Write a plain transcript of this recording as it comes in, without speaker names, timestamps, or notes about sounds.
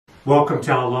Welcome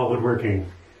to Outlaw Woodworking.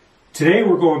 Today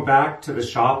we're going back to the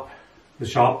shop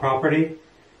property,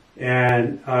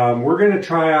 and we're going to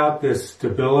try out this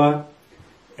Stabilla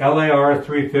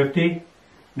Lar350.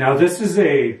 Now this is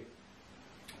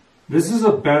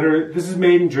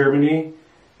made in Germany.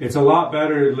 It's a lot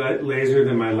better laser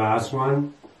than my last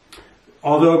one.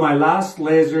 Although my last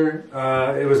laser,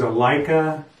 it was a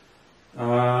Leica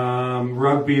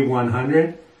Rugby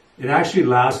 100. It actually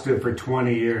lasted for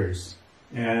 20 years.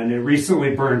 And it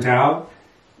recently burnt out,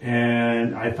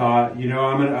 and I thought, you know,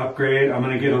 I'm going to upgrade. I'm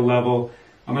going to get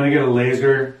a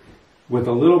laser with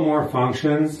a little more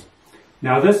functions.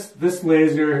 Now this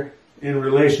laser, in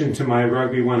relation to my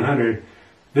Rugby 100,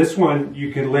 this one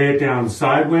you can lay it down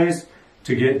sideways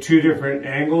to get two different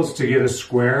angles to get a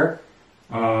square,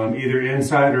 either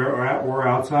inside or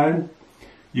outside.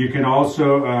 You can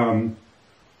also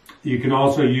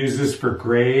use this for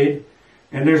grade.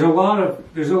 And there's a lot of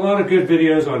good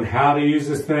videos on how to use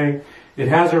this thing. It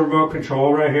has a remote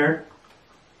control right here.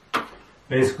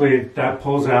 Basically, that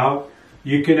pulls out.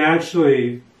 You can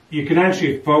actually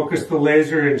focus the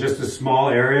laser in just a small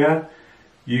area.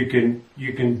 You can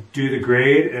do the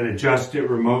grade and adjust it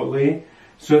remotely.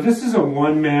 So this is a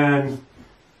one-man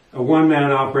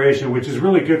operation, which is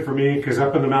really good for me because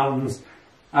up in the mountains,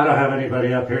 I don't have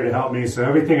anybody up here to help me. So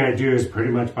everything I do is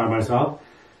pretty much by myself.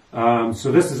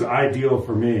 So this is ideal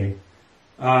for me.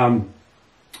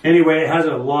 Anyway, it has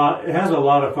a lot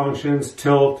of functions: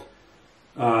 tilt,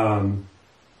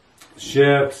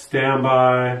 shift,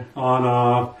 standby, on,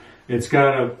 off. It's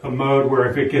got a mode where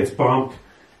if it gets bumped,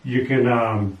 you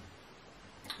can,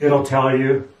 it'll tell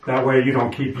you. That way you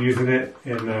don't keep using it,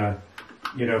 and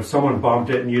you know, if someone bumped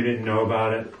it and you didn't know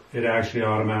about it, it actually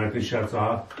automatically shuts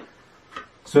off.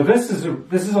 So this is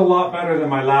a lot better than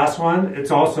my last one.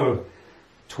 It's also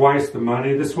twice the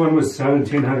money. This one was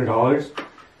 $1,700,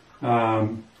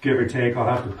 give or take. I'll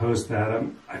have to post that.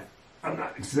 I'm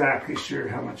not exactly sure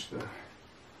how much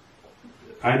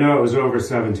I know it was over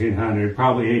 $1,700,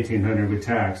 probably $1,800 with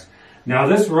tax. Now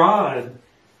this rod,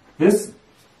 this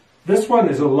one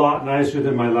is a lot nicer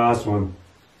than my last one.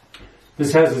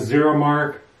 This has a zero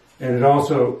mark, and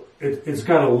it's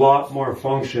got a lot more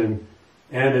function,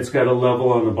 and it's got a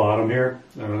level on the bottom here.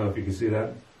 I don't know if you can see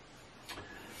that,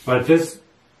 but this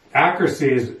accuracy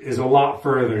is a lot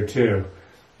further too.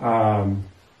 I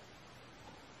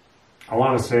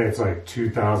want to say it's like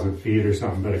 2,000 feet or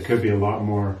something, but it could be a lot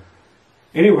more.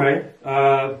 Anyway,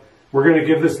 we're going to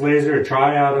give this laser a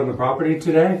try out on the property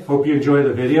today. Hope you enjoy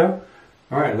the video.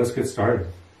 All right, let's get started.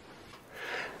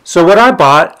 So what I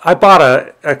bought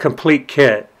a complete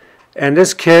kit, and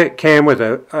this kit came with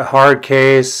a hard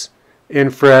case,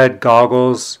 infrared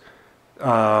goggles,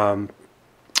 the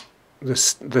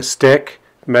stick,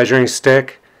 measuring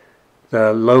stick,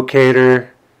 the locator,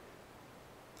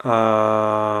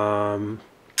 yeah,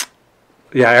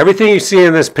 everything you see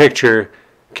in this picture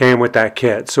came with that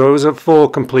kit. So it was a full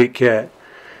complete kit.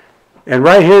 And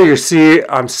right here you see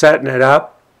I'm setting it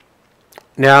up.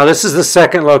 Now this is the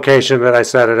second location that I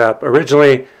set it up.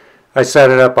 Originally I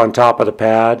set it up on top of the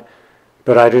pad,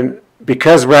 but I didn't,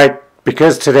 because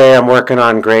today I'm working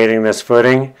on grading this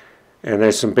footing, and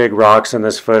there's some big rocks in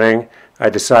this footing. I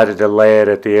decided to lay it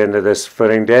at the end of this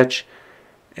footing ditch,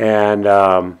 and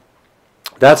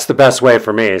that's the best way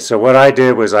for me. So what I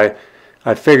did was I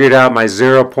figured out my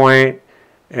 0 point,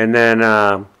 and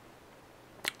then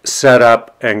set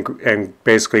up and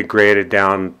basically graded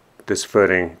down this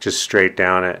footing, just straight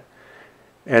down it.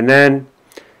 And then,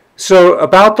 so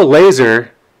about the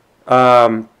laser,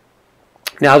 now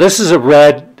this is a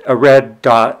red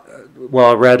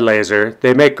laser.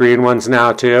 They make green ones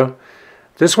now too.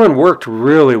 This one worked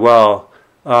really well.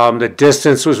 The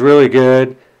distance was really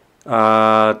good.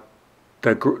 The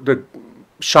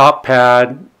shop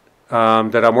pad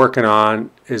that I'm working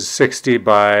on is 60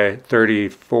 by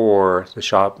 34. The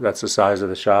shop, that's the size of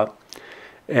the shop.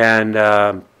 And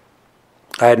I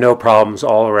had no problems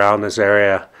all around this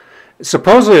area.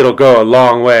 Supposedly it'll go a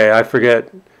long way. I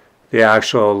forget the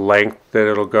actual length that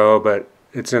it'll go, but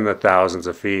it's in the thousands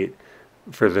of feet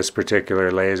for this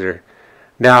particular laser.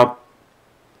 Now,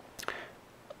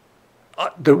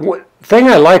 the thing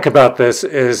I like about this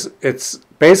is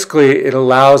it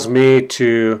allows me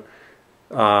to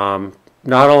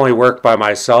not only work by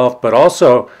myself, but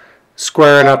also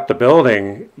squaring up the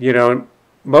building. You know,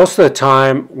 most of the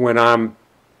time when I'm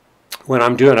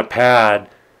doing a pad,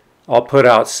 I'll put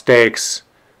out stakes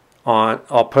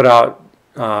I'll put out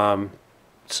some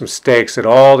stakes at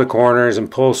all the corners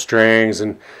and pull strings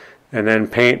and then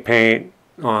paint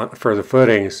on for the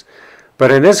footings. But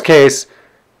in this case,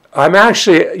 I'm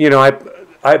actually, you know,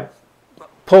 I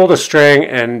pulled a string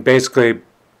and basically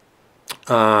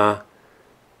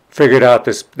figured out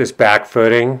this back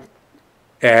footing,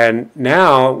 and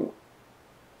now,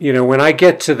 you know, when I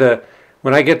get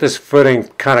this footing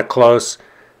kind of close,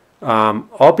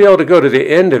 I'll be able to go to the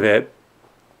end of it,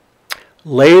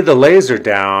 lay the laser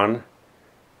down,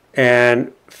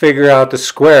 and figure out the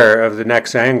square of the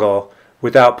next angle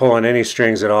without pulling any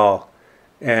strings at all,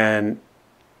 and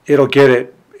it'll get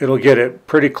it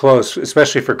pretty close,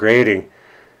 especially for grading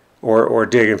or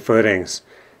digging footings.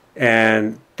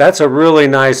 And that's a really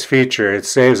nice feature. It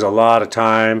saves a lot of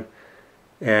time,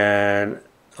 and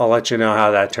I'll let you know how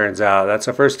that turns out. That's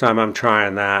the first time I'm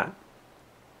trying that.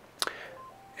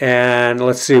 And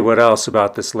let's see what else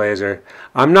about this laser.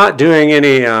 I'm not doing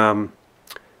any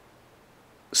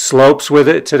slopes with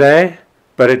it today,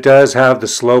 but it does have the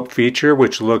slope feature,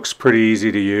 which looks pretty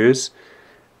easy to use.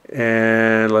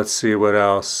 And let's see what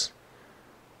else.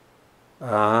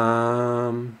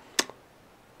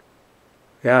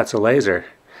 Yeah, it's a laser.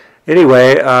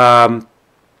 Anyway, yeah,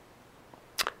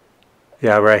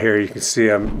 right here you can see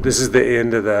this is the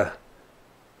end of the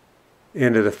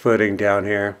footing down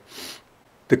here.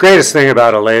 The greatest thing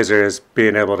about a laser is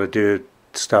being able to do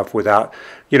stuff without,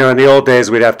 you know, in the old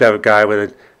days we'd have to have a guy with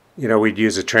a, you know, we'd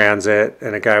use a transit,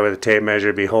 and a guy with a tape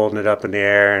measure be holding it up in the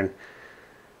air,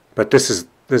 but this is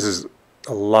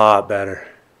a lot better.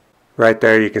 Right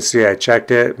there you can see I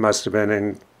checked it. It must have been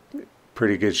in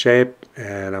pretty good shape,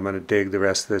 and I'm going to dig the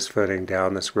rest of this footing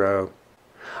down this row.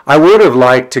 I would have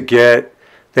liked to get,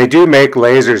 they do make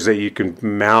lasers that you can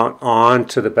mount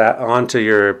onto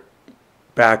your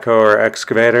backhoe or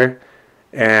excavator,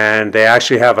 and they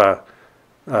actually have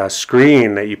a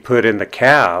screen that you put in the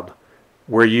cab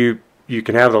where you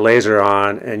can have the laser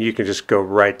on, and you can just go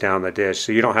right down the ditch,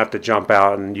 so you don't have to jump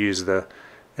out and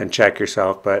and check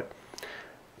yourself. But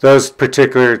those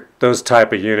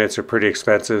type of units are pretty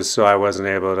expensive, so I wasn't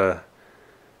able to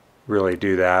really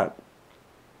do that.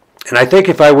 And I think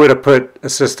if I would have put a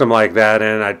system like that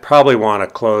in, I'd probably want a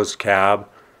closed cab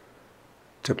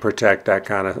to protect that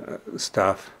kind of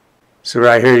stuff. So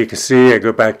right here you can see I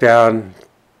go back down,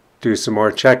 do some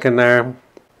more checking there.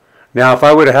 Now if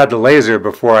I would have had the laser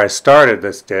before I started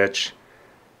this ditch,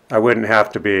 I wouldn't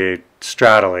have to be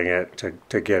straddling it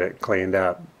to get it cleaned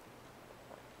up.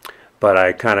 But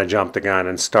I kind of jumped the gun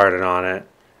and started on it.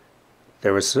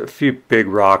 There was a few big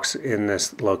rocks in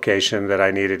this location that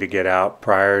I needed to get out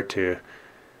prior to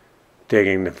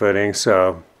digging the footing,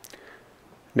 so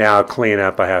now clean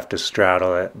up I have to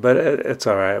straddle it, but it's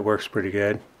alright, it works pretty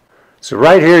good. So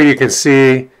right here you can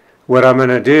see what I'm going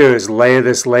to do is lay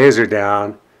this laser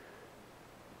down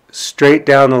straight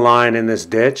down the line in this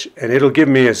ditch, and it'll give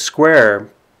me a square.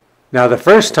 Now the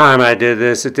first time I did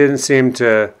this, it didn't seem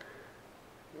to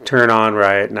turn on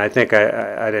right, and I think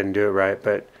I didn't do it right,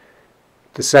 but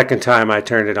the second time I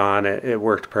turned it on, it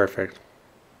worked perfect.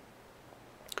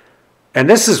 And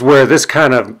this is where this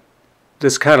kind of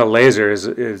laser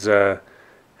is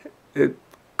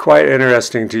quite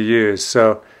interesting to use.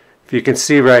 So if you can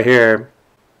see right here,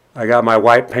 I got my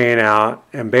white paint out,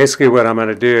 and basically what I'm going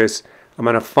to do is I'm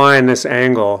going to find this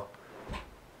angle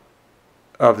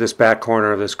of this back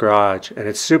corner of this garage, and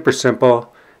it's super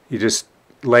simple. You just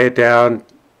lay it down,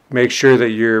 make sure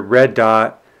that your red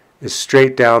dot is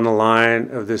straight down the line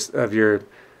of your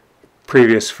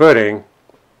previous footing,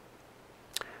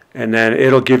 and then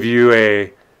it'll give you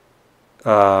a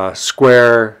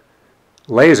square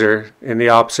laser in the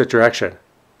opposite direction,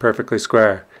 perfectly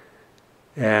square.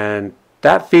 And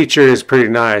that feature is pretty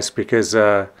nice because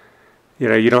you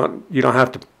know, you don't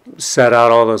have to set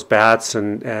out all those bats,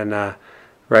 and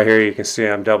right here you can see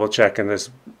I'm double checking this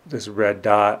red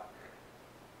dot,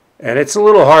 and it's a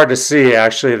little hard to see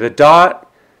actually. The dot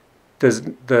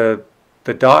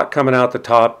coming out the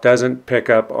top doesn't pick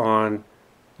up on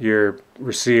your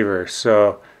receiver,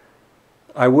 so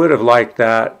I would have liked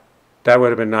that. That would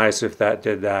have been nice if that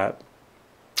did that,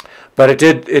 but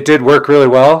it did work really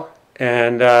well.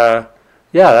 And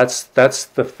yeah, that's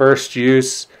the first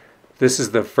use. This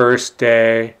is the first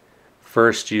day,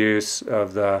 first use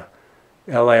of the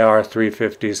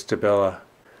LAR350 Stabilla.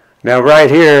 Now right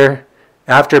here,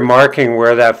 after marking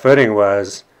where that footing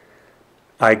was,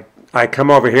 I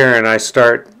come over here and I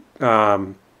start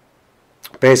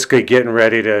basically getting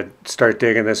ready to start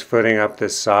digging this footing up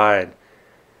this side.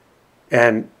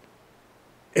 And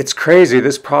it's crazy,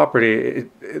 this property,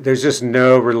 there's just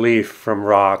no relief from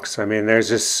rocks. I mean, there's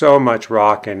just so much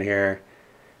rock in here.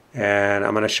 And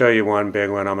I'm going to show you one big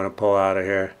one I'm going to pull out of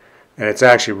here. And it's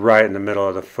actually right in the middle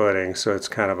of the footing, so it's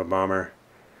kind of a bummer.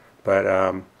 But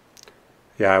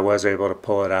yeah, I was able to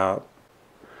pull it out.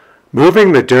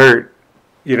 Moving the dirt,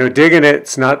 you know, digging it,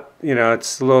 it's not, you know,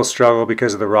 it's a little struggle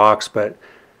because of the rocks, but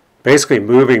basically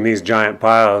moving these giant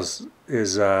piles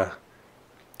is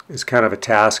kind of a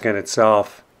task in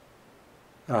itself.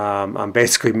 I'm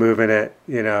basically moving it,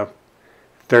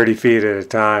 30 feet at a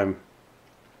time,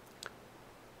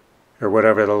 or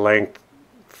whatever the length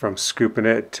from scooping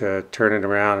it to turning it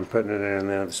around and putting it in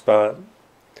the other spot.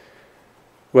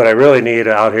 What I really need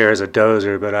out here is a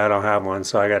dozer, but I don't have one,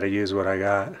 so I got to use what I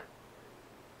got.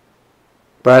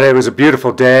 But it was a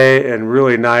beautiful day and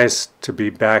really nice to be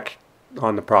back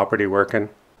on the property working.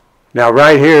 Now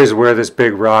right here is where this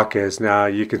big rock is. Now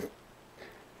you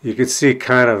can see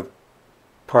kind of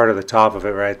part of the top of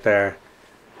it right there.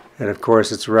 And of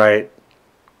course it's right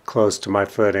close to my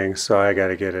footing, so I got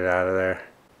to get it out of there.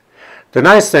 The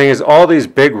nice thing is all these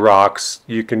big rocks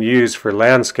you can use for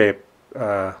landscaping.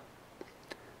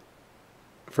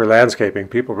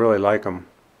 People really like them.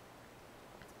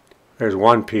 There's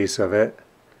one piece of it.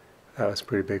 That was a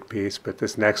pretty big piece, but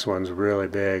this next one's really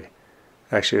big.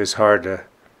 Actually, it's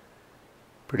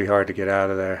pretty hard to get out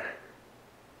of there.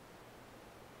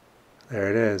 There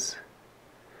it is.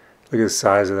 Look at the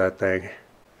size of that thing.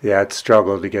 Yeah, it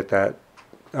struggled to get that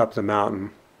up the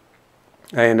mountain.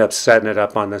 I end up setting it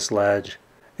up on this ledge.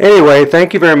 Anyway,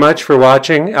 thank you very much for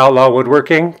watching Outlaw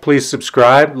Woodworking. Please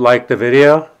subscribe, like the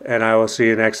video, and I will see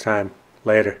you next time.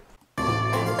 Later.